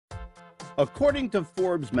According to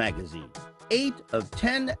Forbes magazine, 8 of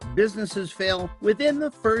 10 businesses fail within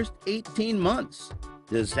the first 18 months.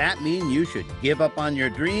 Does that mean you should give up on your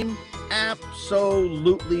dream?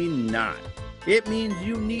 Absolutely not. It means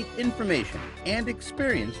you need information and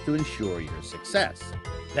experience to ensure your success.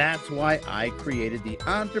 That's why I created the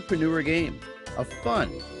Entrepreneur Game, a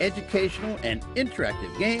fun, educational, and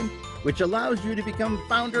interactive game which allows you to become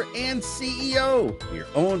founder and CEO of your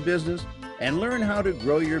own business and learn how to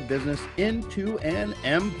grow your business into an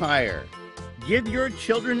empire. Give your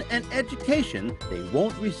children an education they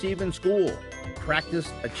won't receive in school.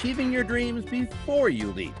 Practice achieving your dreams before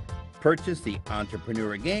you leap. Purchase the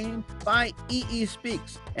Entrepreneur Game by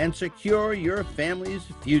EESpeaks and secure your family's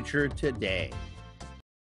future today.